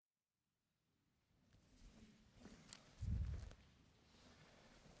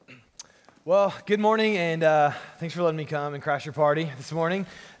Well, good morning, and thanks for letting me come and crash your party this morning.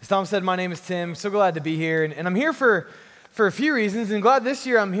 As Tom said, my name is Tim. So glad to be here, and I'm here for a few reasons, and glad this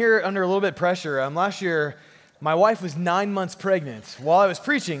year I'm here under a little bit of pressure. Last year, my wife was 9 months pregnant while I was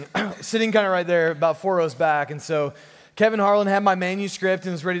preaching, sitting kind of right there about 4 rows back, and so Kevin Harlan had my manuscript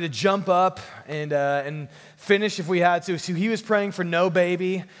and was ready to jump up and finish if we had to. So he was praying for no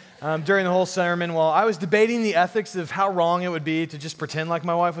baby during the whole sermon while I was debating the ethics of how wrong it would be to just pretend like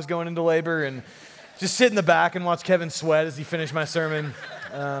my wife was going into labor and just sit in the back and watch Kevin sweat as he finished my sermon.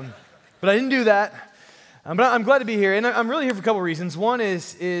 But I didn't do that. But I'm glad to be here, and I'm really here for a couple reasons. One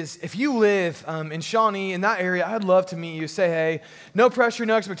is if you live in Shawnee, in that area, I'd love to meet you, say hey, no pressure,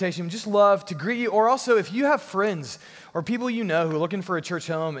 no expectation, just love to greet you. Or also, if you have friends or people you know who are looking for a church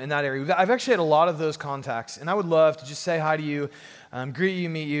home in that area, I've actually had a lot of those contacts, and I would love to just say hi to you, greet you,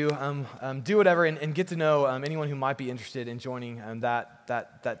 meet you, do whatever, and get to know anyone who might be interested in joining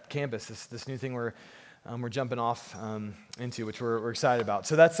that campus, this new thing we're jumping off into, which we're excited about.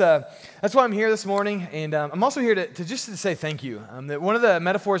 So that's why I'm here this morning, and I'm also here to say thank you. That one of the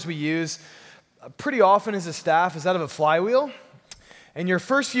metaphors we use pretty often as a staff is that of a flywheel, and your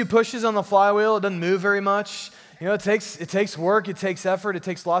first few pushes on the flywheel, it doesn't move very much. You know, it takes work, it takes effort, it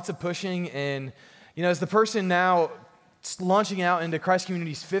takes lots of pushing, and you know, as the person now launching out into Christ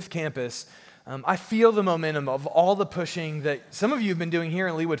Community's 5th campus, I feel the momentum of all the pushing that some of you have been doing here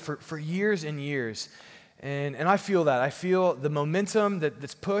in Leawood for years and years. And I feel that. I feel the momentum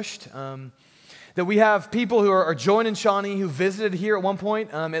that's pushed. That we have people who are joining Shawnee who visited here at one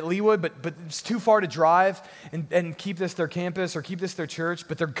point at Leawood, but it's too far to drive and keep this their campus or keep this their church.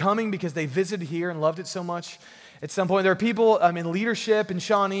 But they're coming because they visited here and loved it so much. At some point, there are people in leadership in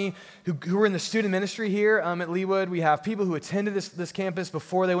Shawnee who were in the student ministry here at Leawood. We have people who attended this campus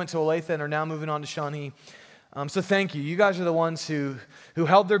before they went to Olathe and are now moving on to Shawnee. So thank you. You guys are the ones who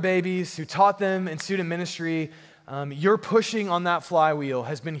held their babies, who taught them in student ministry. Your pushing on that flywheel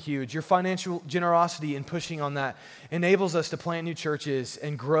has been huge. Your financial generosity in pushing on that enables us to plant new churches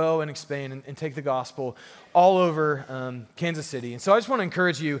and grow and expand and take the gospel all over Kansas City. And so I just want to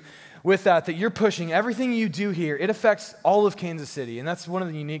encourage you with that you're pushing. Everything you do here, it affects all of Kansas City. And that's one of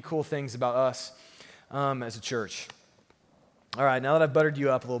the unique, cool things about us as a church. All right, now that I've buttered you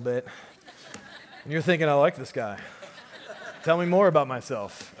up a little bit, and you're thinking, I like this guy. Tell me more about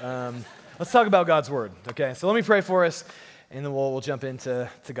myself. Let's talk about God's word, okay? So let me pray for us, and then we'll jump into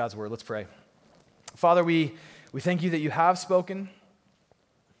God's word. Let's pray. Father, we thank you that you have spoken.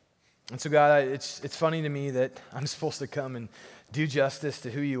 And so, God, it's funny to me that I'm supposed to come and do justice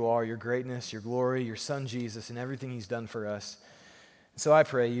to who you are, your greatness, your glory, your son Jesus, and everything he's done for us. And so I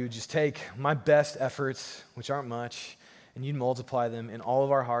pray you just take my best efforts, which aren't much, and you'd multiply them in all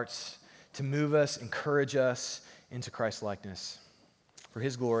of our hearts to move us, encourage us into Christ's likeness. For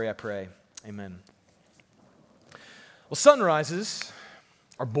his glory, I pray. Amen. Well, sunrises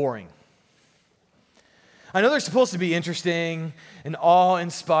are boring. I know they're supposed to be interesting and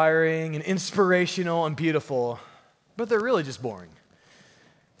awe-inspiring and inspirational and beautiful, but they're really just boring.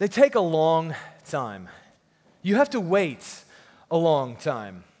 They take a long time. You have to wait a long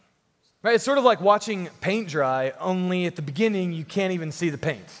time. Right? It's sort of like watching paint dry, only at the beginning you can't even see the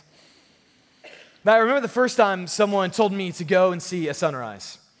paint. But I remember the first time someone told me to go and see a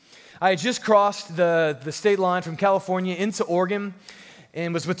sunrise. I had just crossed the state line from California into Oregon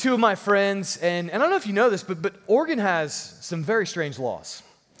and was with 2 of my friends. And I don't know if you know this, but Oregon has some very strange laws.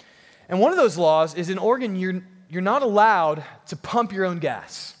 And one of those laws is in Oregon, you're not allowed to pump your own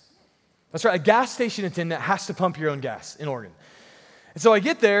gas. That's right, a gas station attendant has to pump your own gas in Oregon. And so I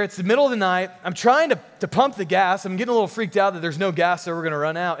get there, it's the middle of the night, I'm trying to pump the gas, I'm getting a little freaked out that there's no gas, so we're gonna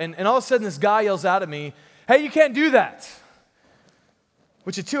run out. And all of a sudden this guy yells out at me, hey, you can't do that.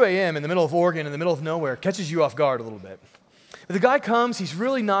 Which at 2 a.m. in the middle of Oregon, in the middle of nowhere, catches you off guard a little bit. But the guy comes, he's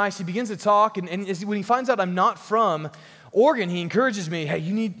really nice, he begins to talk, and when he finds out I'm not from Oregon, he encourages me, hey,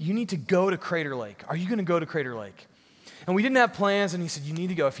 you need to go to Crater Lake. Are you gonna go to Crater Lake? And we didn't have plans, and he said, you need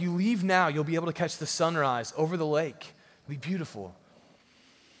to go. If you leave now, you'll be able to catch the sunrise over the lake. It'll be beautiful.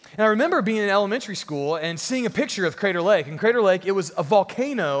 And I remember being in elementary school and seeing a picture of Crater Lake. And Crater Lake, it was a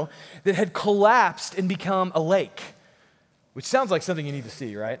volcano that had collapsed and become a lake, which sounds like something you need to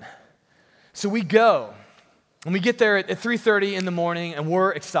see, right? So we go, and we get there at 3:30 in the morning, and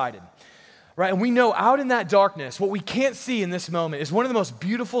we're excited, right? And we know out in that darkness, what we can't see in this moment is one of the most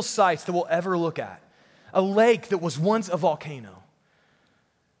beautiful sights that we'll ever look at, a lake that was once a volcano.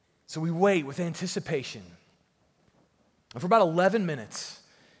 So we wait with anticipation. And for about 11 minutes,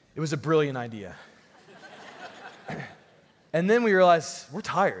 it was a brilliant idea. And then we realized we're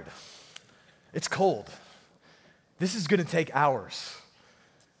tired. It's cold. This is going to take hours.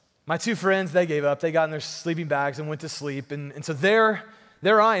 My two friends, they gave up. They got in their sleeping bags and went to sleep. And so there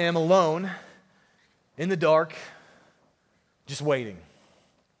I am alone in the dark, just waiting.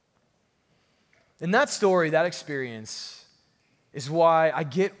 And that story, that experience, is why I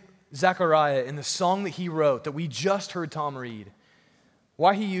get Zechariah in the song that he wrote that we just heard Tom read,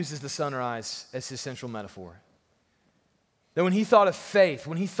 why he uses the sunrise as his central metaphor. That when he thought of faith,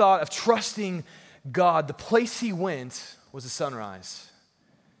 when he thought of trusting God, the place he went was the sunrise.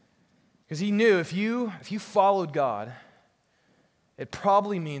 Because he knew if you followed God, it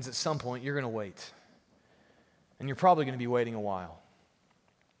probably means at some point you're going to wait. And you're probably going to be waiting a while.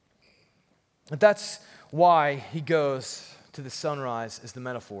 But that's why he goes to the sunrise as the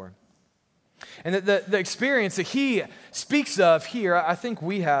metaphor. And the experience that he speaks of here, I think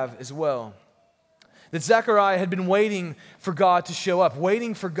we have as well. That Zechariah had been waiting for God to show up,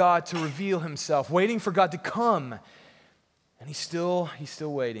 waiting for God to reveal himself, waiting for God to come. And he's still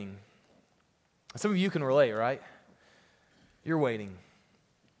waiting. Some of you can relate, right? You're waiting.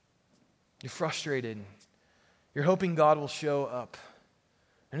 You're frustrated. You're hoping God will show up.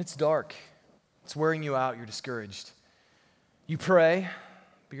 And it's dark. It's wearing you out. You're discouraged. You pray,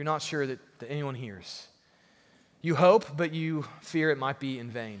 but you're not sure that anyone hears. You hope, but you fear it might be in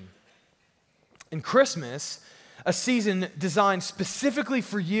vain. And Christmas, a season designed specifically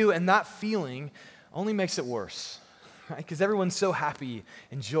for you and that feeling, only makes it worse, right? Because everyone's so happy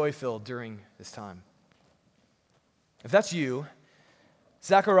and joy-filled during this time. If that's you,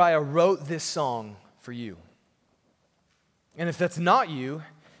 Zechariah wrote this song for you. And if that's not you,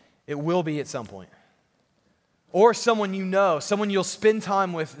 it will be at some point. Or someone you know, someone you'll spend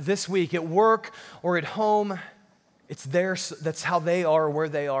time with this week at work or at home. It's theirs. That's how they are, where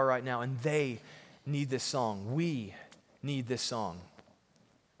they are right now, and they need this song. We need this song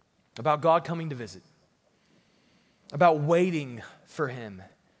about God coming to visit, about waiting for him,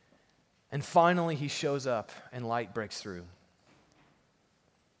 and finally he shows up and light breaks through.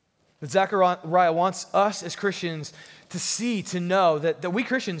 But Zechariah wants us as Christians to see, to know that we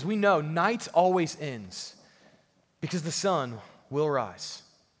Christians, we know night always ends because the sun will rise.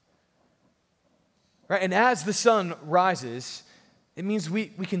 Right? And as the sun rises, it means we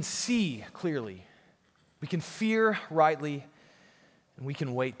can see clearly. We can fear rightly, and we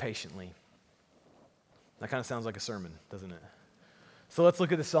can wait patiently. That kind of sounds like a sermon, doesn't it? So let's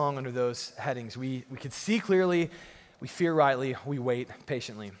look at the song under those headings. We can see clearly, we fear rightly, we wait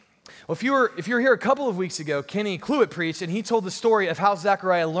patiently. Well, if you were here a couple of weeks ago, Kenny Cluett preached, and he told the story of how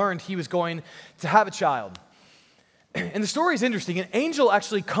Zechariah learned he was going to have a child. And the story is interesting. An angel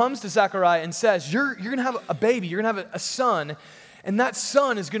actually comes to Zechariah and says, you're going to have a baby, you're going to have a son, and that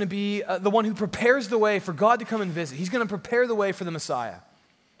son is going to be the one who prepares the way for God to come and visit. He's going to prepare the way for the Messiah.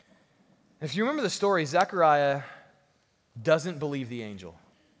 If you remember the story, Zechariah doesn't believe the angel.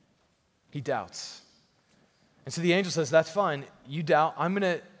 He doubts. And so the angel says, that's fine. You doubt. You're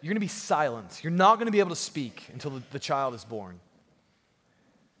going to be silent. You're not going to be able to speak until the child is born.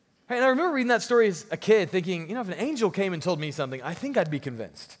 And I remember reading that story as a kid thinking, if an angel came and told me something, I think I'd be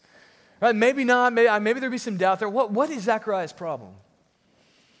convinced. Right? Maybe not. Maybe there'd be some doubt there. What is Zechariah's problem?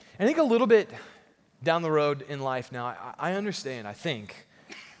 I think a little bit down the road in life now, I understand, I think,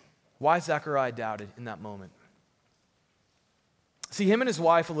 why Zechariah doubted in that moment. See, him and his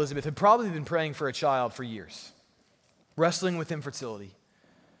wife, Elizabeth, had probably been praying for a child for years, wrestling with infertility.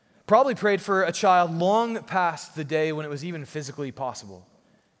 Probably prayed for a child long past the day when it was even physically possible.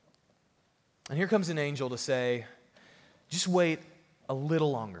 And here comes an angel to say, just wait a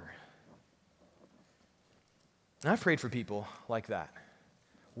little longer. And I've prayed for people like that,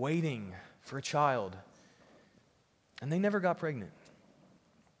 waiting for a child, and they never got pregnant.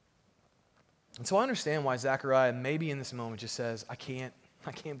 And so I understand why Zechariah maybe in this moment just says, I can't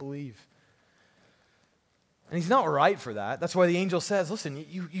believe. And he's not right for that. That's why the angel says, listen,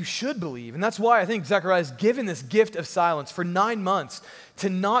 you should believe. And that's why I think Zechariah is given this gift of silence for 9 months to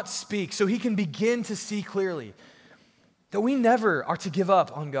not speak so he can begin to see clearly that we never are to give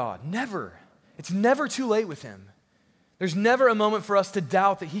up on God. Never. It's never too late with him. There's never a moment for us to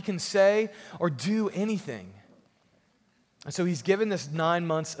doubt that he can say or do anything. And so he's given this 9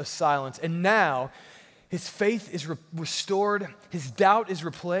 months of silence, and now his faith is restored, his doubt is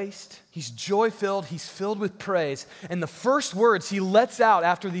replaced, he's joy-filled, he's filled with praise, and the first words he lets out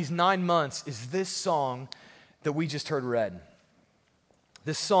after these 9 months is this song that we just heard read.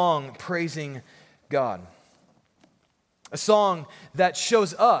 This song praising God. A song that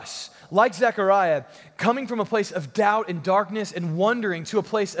shows us, like Zechariah, coming from a place of doubt and darkness and wondering to a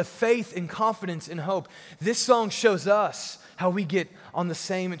place of faith and confidence and hope. This song shows us how we get on the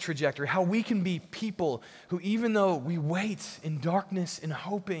same trajectory, how we can be people who, even though we wait in darkness and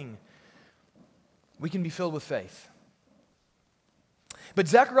hoping, we can be filled with faith. But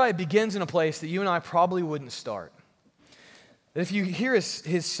Zechariah begins in a place that you and I probably wouldn't start. If you hear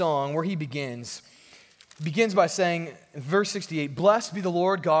his song, where he begins by saying, verse 68, "Blessed be the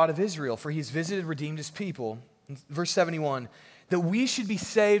Lord God of Israel, for he has visited, redeemed his people." Verse 71, "that we should be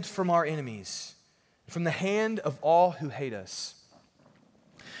saved from our enemies, from the hand of all who hate us."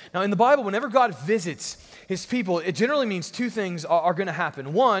 Now, in the Bible, whenever God visits his people, it generally means two things are going to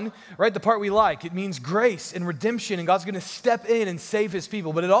happen. One, right, the part we like, it means grace and redemption, and God's going to step in and save his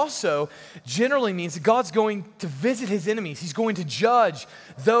people. But it also generally means that God's going to visit his enemies. He's going to judge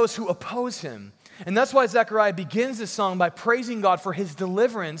those who oppose him. And that's why Zechariah begins this song by praising God for his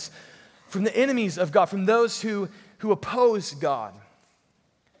deliverance from the enemies of God, from those who oppose God.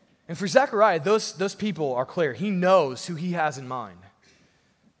 And for Zechariah, those people are clear. He knows who he has in mind.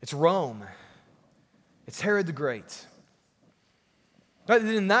 It's Rome. It's Herod the Great. Right,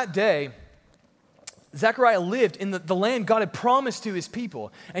 in that day, Zechariah lived in the land God had promised to his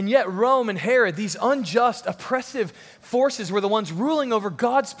people. And yet Rome and Herod, these unjust, oppressive forces, were the ones ruling over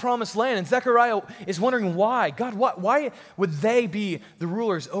God's promised land. And Zechariah is wondering why. God, why would they be the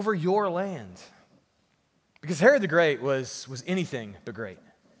rulers over your land? Because Herod the Great was anything but great.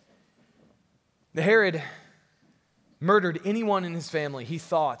 The Herod murdered anyone in his family he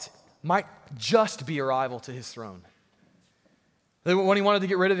thought might just be a rival to his throne. When he wanted to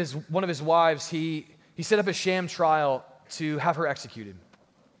get rid of one of his wives, he set up a sham trial to have her executed.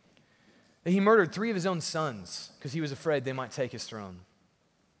 He murdered 3 of his own sons because he was afraid they might take his throne.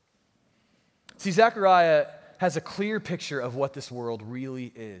 See, Zechariah has a clear picture of what this world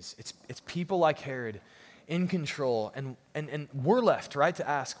really is. It's people like Herod in control, and we're left, right, to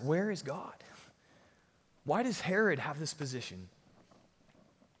ask, where is God? Why does Herod have this position?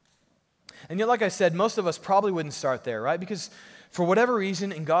 And yet, like I said, most of us probably wouldn't start there, right? Because for whatever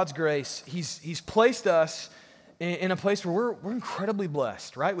reason, in God's grace, He's placed us in a place where we're incredibly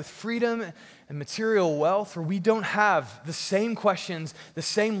blessed, right? With freedom and material wealth, where we don't have the same questions, the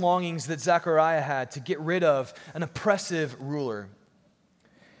same longings that Zechariah had to get rid of an oppressive ruler.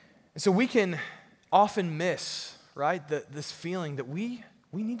 And so we can often miss, right, this feeling that we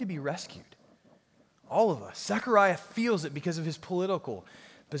need to be rescued. All of us. Zechariah feels it because of his political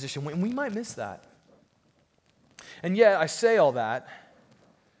position, and we might miss that. And yet, I say all that,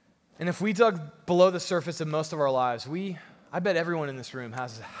 and if we dug below the surface of most of our lives, I bet everyone in this room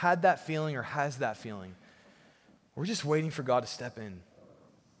has had that feeling or has that feeling. We're just waiting for God to step in,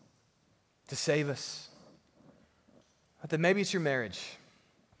 to save us. That maybe it's your marriage,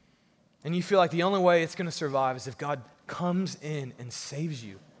 and you feel like the only way it's going to survive is if God comes in and saves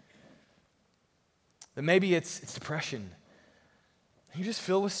you. That maybe it's depression. You're just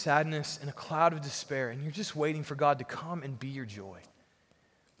filled with sadness and a cloud of despair, and you're just waiting for God to come and be your joy.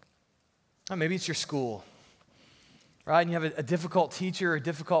 Or maybe it's your school, right? And you have a difficult teacher or a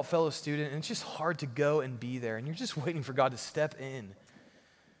difficult fellow student, and it's just hard to go and be there, and you're just waiting for God to step in.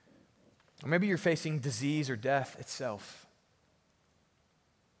 Or maybe you're facing disease or death itself,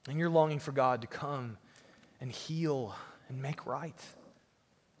 and you're longing for God to come and heal and make right.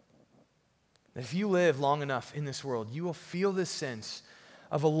 If you live long enough in this world, you will feel this sense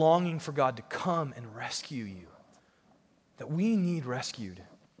of a longing for God to come and rescue you. That we need rescued.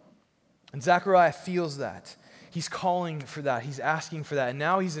 And Zechariah feels that. He's calling for that. He's asking for that. And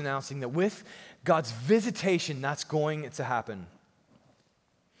now he's announcing that with God's visitation, that's going to happen.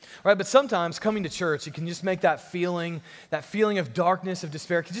 Right? But sometimes coming to church, it can just make that feeling of darkness, of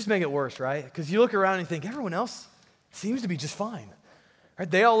despair, it can just make it worse, right? Because you look around and think, everyone else seems to be just fine. Right?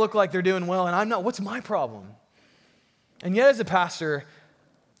 They all look like they're doing well, and I'm not. What's my problem? And yet, as a pastor,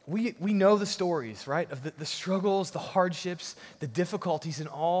 we know the stories, right, of the struggles, the hardships, the difficulties in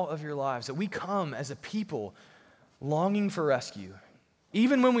all of your lives, that we come as a people longing for rescue.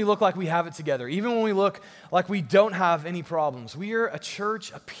 Even when we look like we have it together, even when we look like we don't have any problems, we are a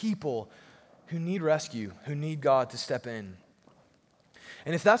church, a people who need rescue, who need God to step in.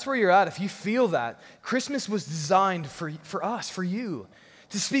 And if that's where you're at, if you feel that, Christmas was designed for us, for you,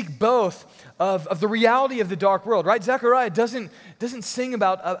 to speak both of the reality of the dark world, right? Zechariah doesn't sing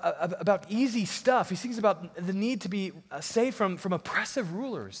about easy stuff. He sings about the need to be saved from oppressive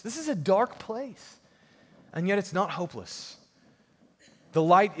rulers. This is a dark place, and yet it's not hopeless. The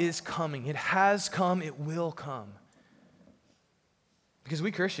light is coming. It has come. It will come. Because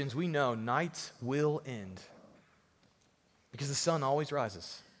we Christians, we know night will end. Because the sun always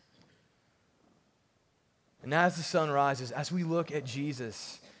rises. And as the sun rises, as we look at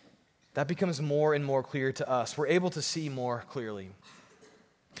Jesus, that becomes more and more clear to us. We're able to see more clearly.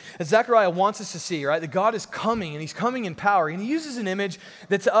 As Zechariah wants us to see, right, that God is coming, and he's coming in power. And he uses an image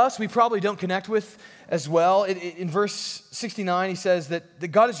that to us we probably don't connect with as well. In verse 69, he says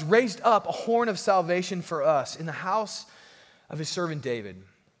that God has raised up a horn of salvation for us in the house of his servant David.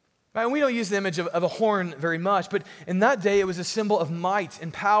 Right? And we don't use the image of a horn very much, but in that day it was a symbol of might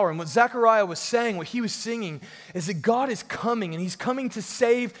and power. And what Zechariah was saying, what he was singing, is that God is coming, and he's coming to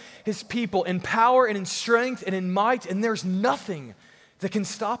save his people in power and in strength and in might, and there's nothing that can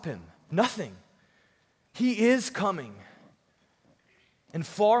stop him. Nothing. He is coming. And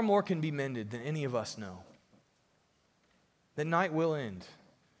far more can be mended than any of us know. That night will end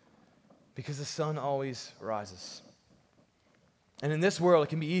because the sun always rises. And in this world, it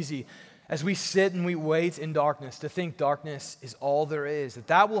can be easy as we sit and we wait in darkness to think darkness is all there is,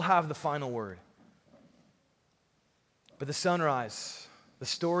 that will have the final word. But the sunrise, the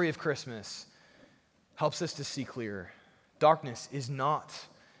story of Christmas, helps us to see clearer. Darkness is not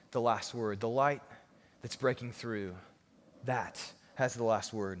the last word. The light that's breaking through, that has the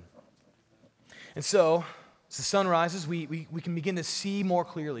last word. And so, as the sun rises, we can begin to see more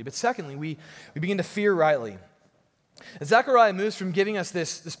clearly. But secondly, we begin to fear rightly. As Zechariah moves from giving us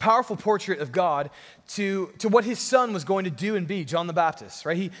this powerful portrait of God to what his son was going to do and be, John the Baptist,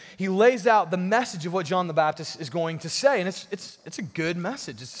 right? He lays out the message of what John the Baptist is going to say, and it's a good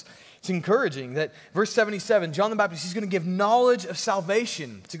message. It's encouraging that verse 77, John the Baptist, he's going to give knowledge of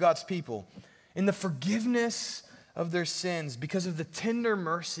salvation to God's people in the forgiveness of their sins because of the tender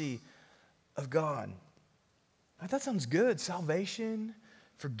mercy of God. That sounds good. Salvation,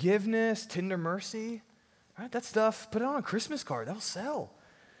 forgiveness, tender mercy. Right? That stuff, put it on a Christmas card. That'll sell.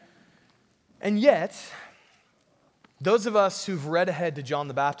 And yet, those of us who've read ahead to John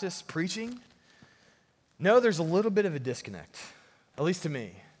the Baptist preaching know there's a little bit of a disconnect, at least to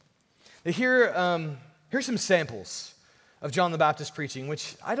me. Here's some samples of John the Baptist preaching,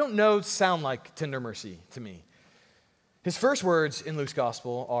 which I don't know sound like tender mercy to me. His first words in Luke's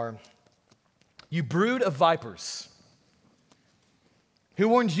gospel are, "You brood of vipers, who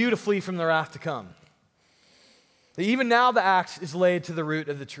warned you to flee from the wrath to come? That even now the axe is laid to the root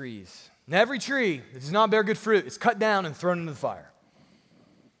of the trees. And every tree that does not bear good fruit is cut down and thrown into the fire."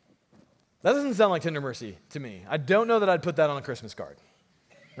 That doesn't sound like tender mercy to me. I don't know that I'd put that on a Christmas card,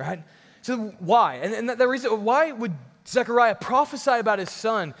 right? So why? And the reason, why would Zechariah prophesy about his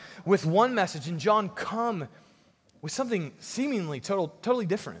son with one message and John come with something seemingly totally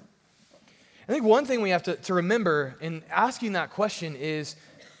different? I think one thing we have to remember in asking that question is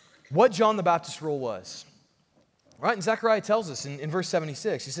what John the Baptist's role was. Right? And Zechariah tells us in verse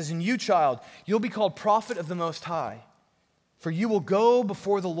 76, he says, "And you, child, you'll be called prophet of the Most High, for you will go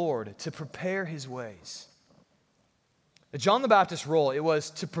before the Lord to prepare his ways." John the Baptist's role, it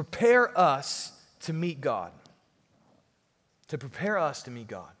was to prepare us to meet God. To prepare us to meet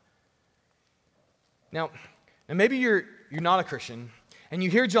God. Now maybe you're not a Christian, and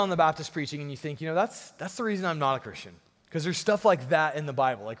you hear John the Baptist preaching, and you think, that's the reason I'm not a Christian. Because there's stuff like that in the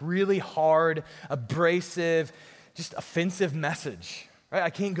Bible, like really hard, abrasive, just offensive message. Right? I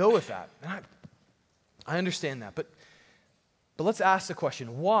can't go with that. And I understand that. But let's ask the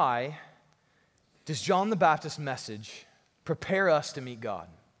question, why does John the Baptist's message prepare us to meet God?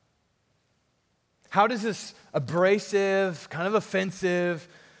 How does this abrasive, kind of offensive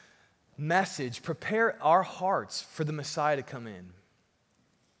message prepare our hearts for the Messiah to come in?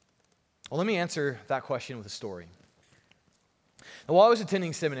 Well, let me answer that question with a story. Now, while I was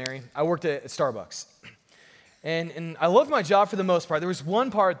attending seminary, I worked at Starbucks. And I loved my job for the most part. There was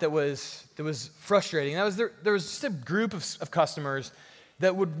one part that was frustrating. That was there was just a group of customers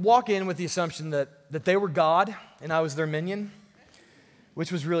that would walk in with the assumption that they were God and I was their minion,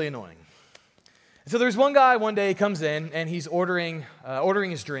 which was really annoying. And so there's one guy one day, he comes in and he's ordering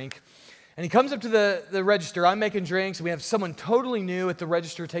his drink. And he comes up to the register. I'm making drinks. We have someone totally new at the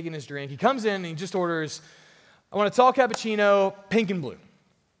register taking his drink. He comes in and he just orders, "I want a tall cappuccino, pink and blue."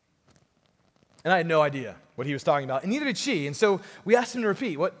 And I had no idea what he was talking about, and neither did she. And so we asked him to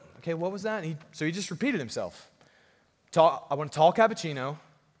repeat. What was that? And he just repeated himself. "I want a tall cappuccino,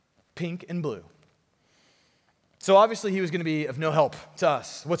 pink and blue." So obviously he was going to be of no help to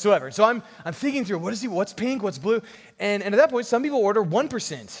us whatsoever. So I'm thinking through, what's pink, what's blue? And at that point, some people order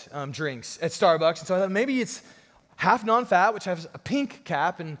 1% drinks at Starbucks. And so I thought maybe it's half non-fat, which has a pink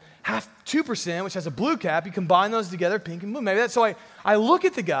cap, and half 2%, which has a blue cap. You combine those together, pink and blue. Maybe that's so I look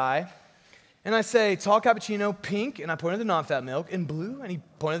at the guy, and I say, "Tall cappuccino, pink," and I pointed to the non-fat milk, and blue, and he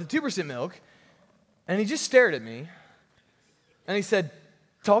pointed to the 2% milk, and he just stared at me And he said,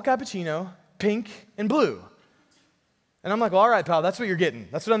 tall cappuccino, pink and blue. And I'm like, well, all right, pal, that's what you're getting.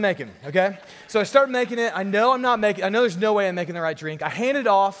 That's what I'm making, okay? So I start making it. I know there's no way I'm making the right drink. I hand it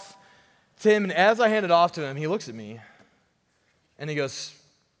off to him, and as I hand it off to him, he looks at me, and he goes,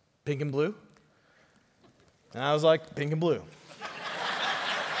 pink and blue? And I was like, pink and blue.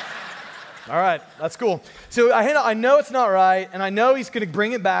 All right, that's cool. So I know it's not right, and I know he's going to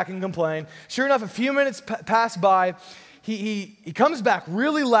bring it back and complain. Sure enough, a few minutes pass by. He comes back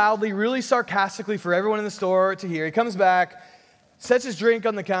really loudly, really sarcastically for everyone in the store to hear. He comes back, sets his drink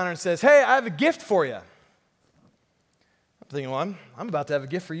on the counter and says, hey, I have a gift for you. I'm thinking, well, I'm about to have a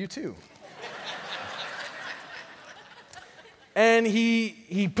gift for you too. And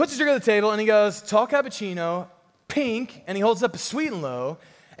he puts his drink on the table and he goes, tall cappuccino, pink, and he holds up a sweet and low,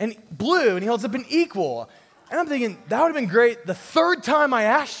 and blue, and he holds up an equal. And I'm thinking, that would have been great the third time I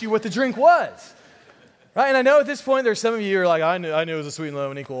asked you what the drink was. Right, and I know at this point there's some of you who are like, I knew it was a sweet and low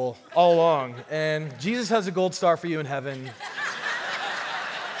and equal all along. And Jesus has a gold star for you in heaven.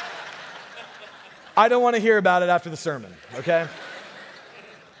 I don't want to hear about it after the sermon, okay?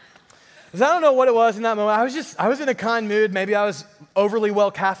 Because I don't know what it was in that moment. I was in a kind mood. Maybe I was overly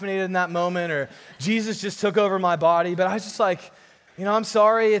well caffeinated in that moment, or Jesus just took over my body. But I was just like, I'm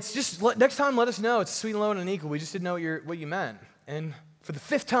sorry. It's just, next time let us know. It's a sweet and low and an equal. We just didn't know what you meant. And for the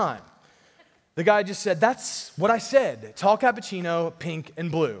fifth time, the guy just said, that's what I said, tall cappuccino, pink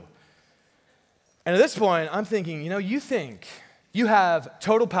and blue. And at this point, I'm thinking, you think you have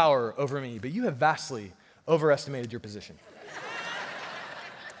total power over me, but you have vastly overestimated your position.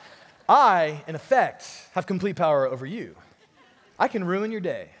 I, in effect, have complete power over you. I can ruin your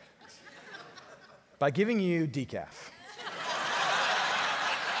day by giving you decaf.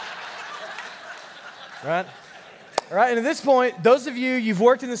 Right? All right, and at this point, those of you, you've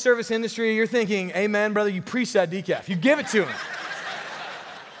worked in the service industry, you're thinking, amen, brother, you preach that decaf. You give it to him.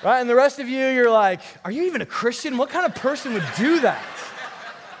 Right, and the rest of you, you're like, are you even a Christian? What kind of person would do that?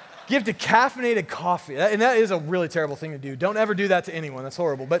 Give decaffeinated coffee. And that is a really terrible thing to do. Don't ever do that to anyone. That's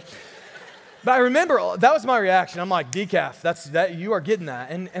horrible. But I remember, that was my reaction. I'm like, decaf, you are getting that.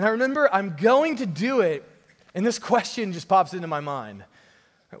 And I remember I'm going to do it, and this question just pops into my mind.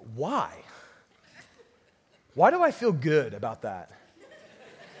 Why? Why do I feel good about that?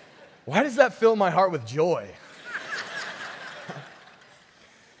 Why does that fill my heart with joy?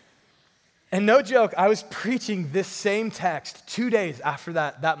 And no joke, I was preaching this same text 2 days after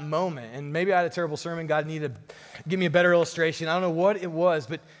that moment. And maybe I had a terrible sermon. God needed to give me a better illustration. I don't know what it was,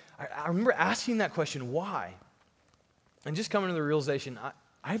 but I remember asking that question, why? And just coming to the realization,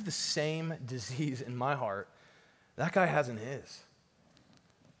 I have the same disease in my heart that guy has in his.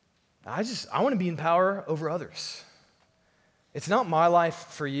 I want to be in power over others. It's not my life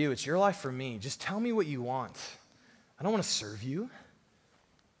for you, it's your life for me. Just tell me what you want. I don't want to serve you.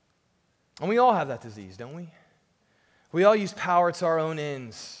 And we all have that disease, don't we? We all use power to our own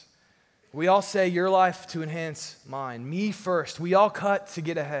ends. We all say your life to enhance mine, me first. We all cut to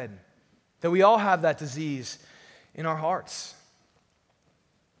get ahead. That we all have that disease in our hearts.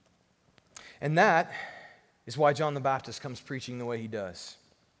 And that is why John the Baptist comes preaching the way he does.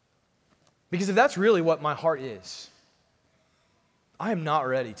 Because if that's really what my heart is, I am not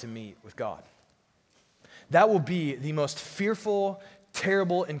ready to meet with God. That will be the most fearful,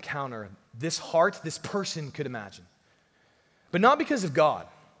 terrible encounter this person could imagine. But not because of God,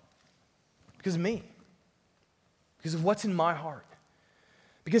 because of me, because of what's in my heart.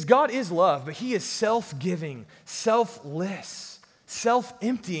 Because God is love, but he is self-giving, selfless,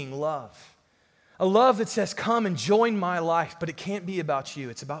 self-emptying love. A love that says, come and join my life, but it can't be about you,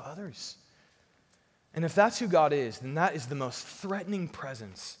 it's about others. And if that's who God is, then that is the most threatening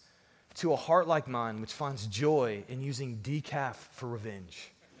presence to a heart like mine, which finds joy in using decaf for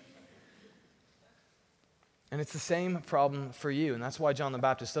revenge. And it's the same problem for you, and that's why John the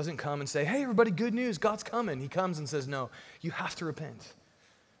Baptist doesn't come and say, hey, everybody, good news, God's coming. He comes and says, no, you have to repent.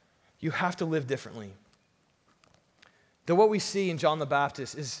 You have to live differently. That what we see in John the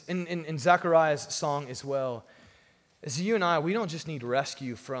Baptist is, in Zechariah's song as well, is you and I, we don't just need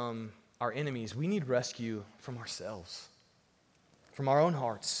rescue from our enemies, we need rescue from ourselves, from our own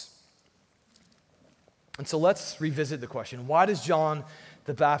hearts. And so let's revisit the question, why does John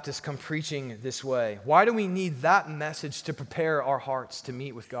the Baptist come preaching this way? Why do we need that message to prepare our hearts to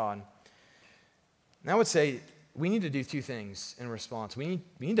meet with God? And I would say we need to do two things in response. We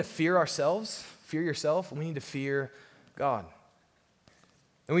need to fear ourselves, fear yourself, and we need to fear God.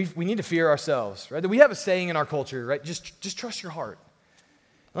 And we need to fear ourselves, right? We have a saying in our culture, right? Just trust your heart.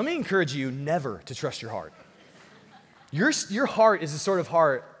 Let me encourage you never to trust your heart. Your heart is the sort of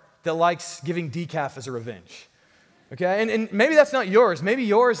heart that likes giving decaf as a revenge. Okay, and maybe that's not yours. Maybe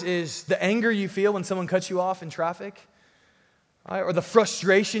yours is the anger you feel when someone cuts you off in traffic, right? Or the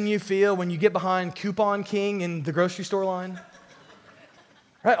frustration you feel when you get behind Coupon King in the grocery store line.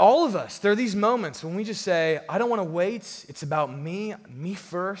 Right, all of us, there are these moments when we just say, I don't want to wait. It's about me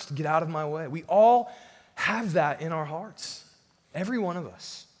first, get out of my way. We all have that in our hearts, every one of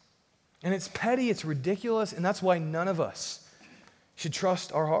us. And it's petty, it's ridiculous, and that's why none of us should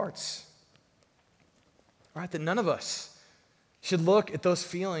trust our hearts. Right, that none of us should look at those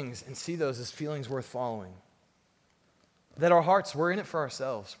feelings and see those as feelings worth following. That our hearts, we're in it for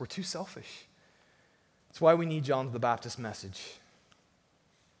ourselves. We're too selfish. That's why we need John the Baptist's message.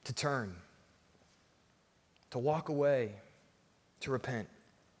 To turn, to walk away, to repent.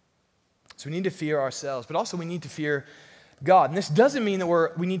 So we need to fear ourselves, but also we need to fear God. And this doesn't mean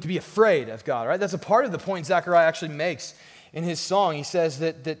that we need to be afraid of God, right? That's a part of the point Zechariah actually makes in his song. He says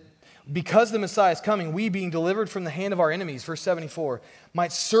that because the Messiah is coming, we being delivered from the hand of our enemies, verse 74,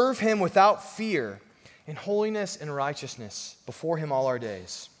 might serve him without fear in holiness and righteousness before him all our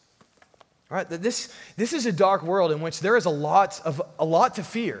days. All right, this is a dark world in which there is a lot to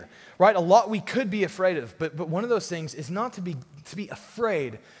fear, right? A lot we could be afraid of, but one of those things is not to be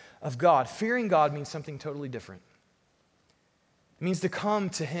afraid of God. Fearing God means something totally different. It means to come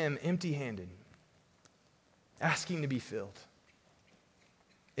to him empty-handed, asking to be filled.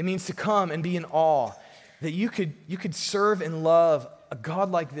 It means to come and be in awe that you could serve and love a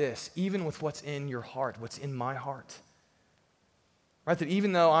God like this, even with what's in your heart, what's in my heart. Right? That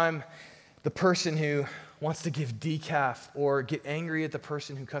even though I'm the person who wants to give decaf or get angry at the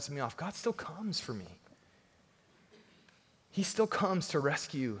person who cuts me off, God still comes for me. He still comes to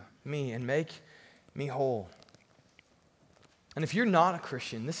rescue me and make me whole. And if you're not a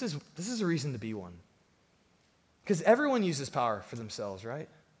Christian, this is a reason to be one. Because everyone uses power for themselves, right?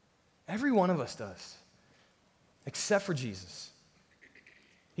 Every one of us does, except for Jesus.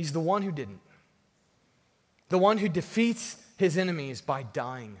 He's the one who didn't. The one who defeats his enemies by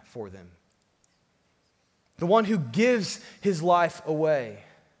dying for them. The one who gives his life away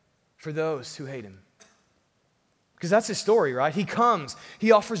for those who hate him. Because that's his story, right? He comes,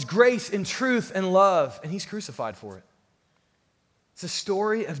 he offers grace and truth and love, and he's crucified for it. It's a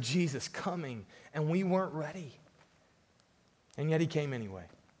story of Jesus coming, and we weren't ready. And yet he came anyway.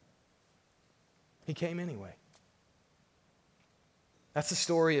 He came anyway. That's the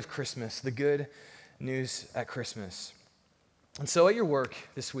story of Christmas, the good news at Christmas. And so at your work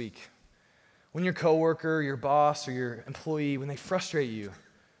this week, when your coworker, your boss, or your employee, when they frustrate you,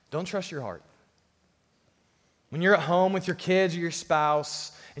 don't trust your heart. When you're at home with your kids or your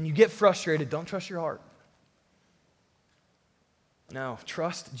spouse and you get frustrated, don't trust your heart. No,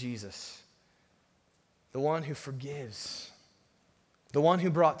 trust Jesus, the one who forgives, the one who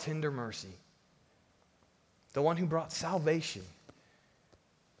brought tender mercy, the one who brought salvation,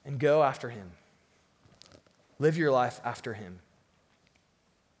 and go after him. Live your life after him.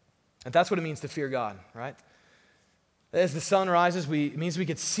 And that's what it means to fear God, right? As the sun rises, it means we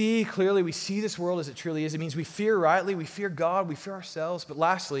could see clearly, we see this world as it truly is. It means we fear rightly, we fear God, we fear ourselves. But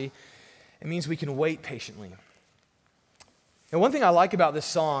lastly, it means we can wait patiently. And one thing I like about this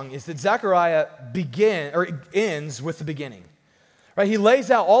song is that Zechariah ends with the beginning. Right? He lays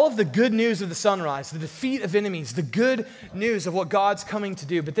out all of the good news of the sunrise, the defeat of enemies, the good news of what God's coming to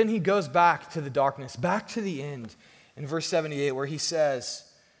do. But then he goes back to the darkness, back to the end in verse 78, where he says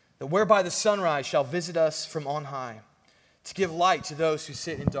that whereby the sunrise shall visit us from on high, to give light to those who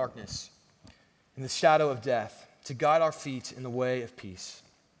sit in darkness, in the shadow of death, to guide our feet in the way of peace.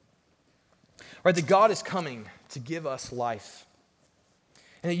 Right? That God is coming to give us life.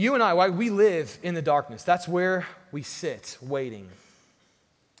 And that you and I, why we live in the darkness, that's where we sit waiting,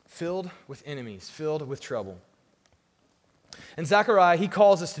 filled with enemies, filled with trouble. And Zechariah, he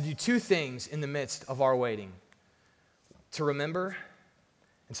calls us to do two things in the midst of our waiting: to remember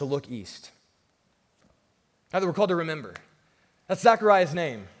and to look east. Now that we're called to remember. That's Zechariah's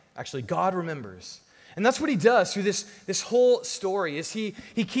name. Actually, God remembers. And that's what he does through this whole story, is he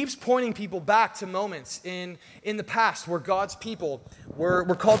keeps pointing people back to moments in the past where God's people were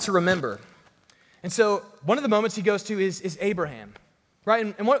called to remember. And so one of the moments he goes to is Abraham,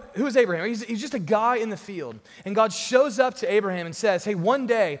 right? And who is Abraham? He's just a guy in the field. And God shows up to Abraham and says, hey, one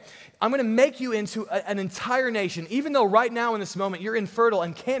day I'm going to make you into an entire nation. Even though right now in this moment you're infertile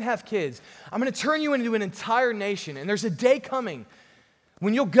and can't have kids, I'm going to turn you into an entire nation. And there's a day coming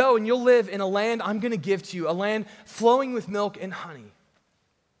when you'll go and you'll live in a land I'm going to give to you, a land flowing with milk and honey.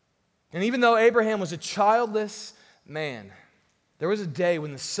 And even though Abraham was a childless man, there was a day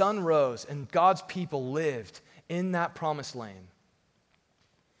when the sun rose and God's people lived in that promised land.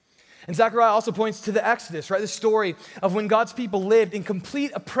 And Zechariah also points to the Exodus, right? The story of when God's people lived in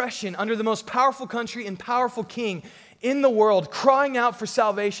complete oppression under the most powerful country and powerful king in the world, crying out for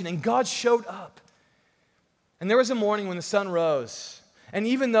salvation, and God showed up. And there was a morning when the sun rose, and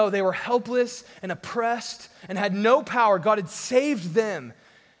even though they were helpless and oppressed and had no power, God had saved them.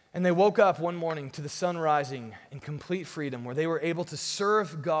 And they woke up one morning to the sun rising in complete freedom, where they were able to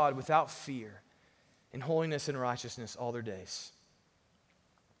serve God without fear, in holiness and righteousness all their days.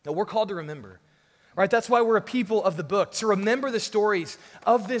 Now, we're called to remember, right? That's why we're a people of the book, to remember the stories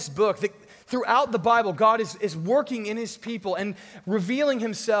of this book. That throughout the Bible, God is working in his people and revealing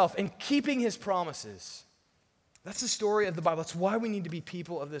himself and keeping his promises. That's the story of the Bible. That's why we need to be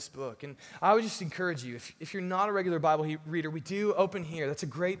people of this book. And I would just encourage you, if you're not a regular Bible reader, we do open here. That's a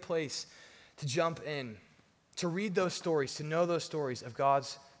great place to jump in, to read those stories, to know those stories of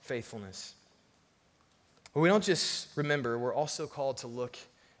God's faithfulness. But we don't just remember, we're also called to look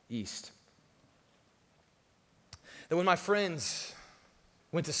east. That when my friends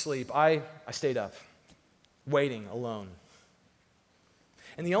went to sleep, I stayed up, waiting alone.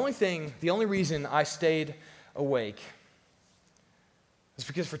 And the only reason I stayed awake was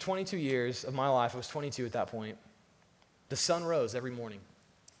because for 22 years of my life, I was 22 at that point, the sun rose every morning.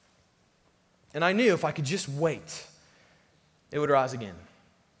 And I knew if I could just wait, it would rise again.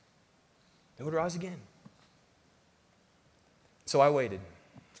 It would rise again. So I waited.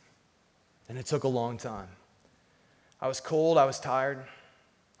 And it took a long time. I was cold, I was tired,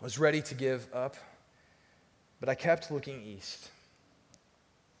 I was ready to give up, but I kept looking east.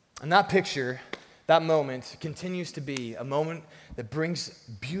 And that picture, that moment, continues to be a moment that brings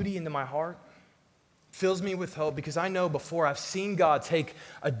beauty into my heart, fills me with hope, because I know before I've seen God take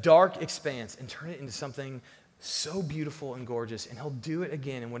a dark expanse and turn it into something so beautiful and gorgeous, and he'll do it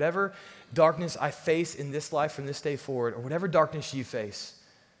again. And whatever darkness I face in this life from this day forward, or whatever darkness you face,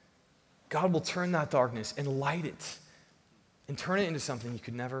 God will turn that darkness and light it and turn it into something you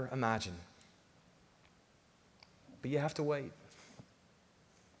could never imagine. But you have to wait.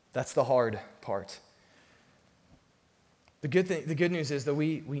 That's the hard part. The good news is that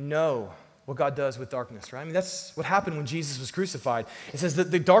we know what God does with darkness, right? I mean, that's what happened when Jesus was crucified. It says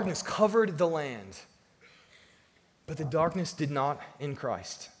that the darkness covered the land, but the darkness did not in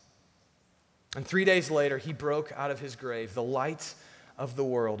Christ. And 3 days later, he broke out of his grave, the light of the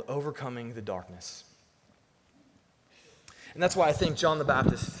world, overcoming the darkness. And that's why I think John the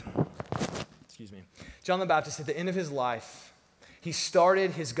Baptist at the end of his life, he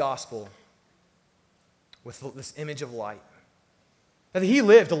started his gospel with this image of light. Now, he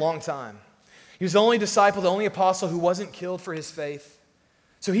lived a long time. He was the only disciple, the only apostle who wasn't killed for his faith.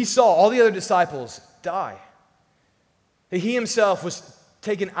 So he saw all the other disciples die. That he himself was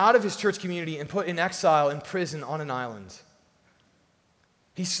taken out of his church community and put in exile in prison on an island.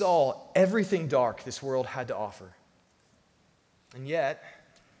 He saw everything dark this world had to offer. And yet,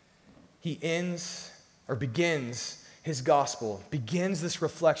 he begins his gospel, begins this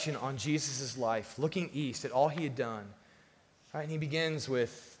reflection on Jesus' life, looking east at all he had done. Right? And he begins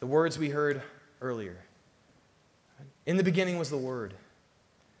with the words we heard earlier. In the beginning was the Word,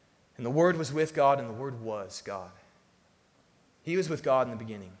 and the Word was with God, and the Word was God. He was with God in the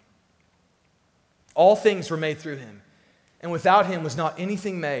beginning. All things were made through him, and without him was not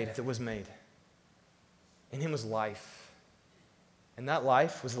anything made that was made. In him was life, and that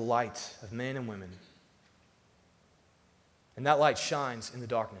life was the light of men and women. And that light shines in the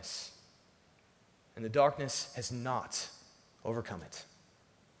darkness, and the darkness has not overcome it.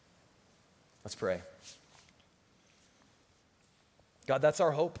 Let's pray. God, that's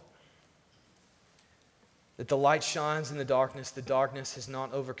our hope. That the light shines in the darkness has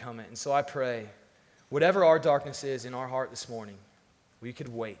not overcome it. And so I pray, whatever our darkness is in our heart this morning, we could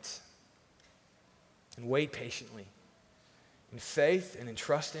wait. And wait patiently. In faith and in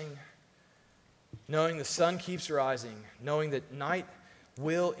trusting, knowing the sun keeps rising, knowing that night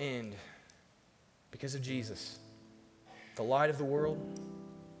will end because of Jesus, the light of the world,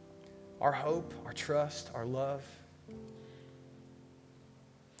 our hope, our trust, our love.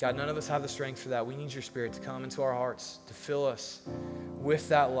 God, none of us have the strength for that. We need your Spirit to come into our hearts, to fill us with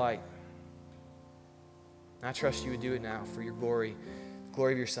that light. And I trust you would do it now for your glory, the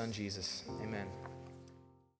glory of your Son, Jesus. Amen.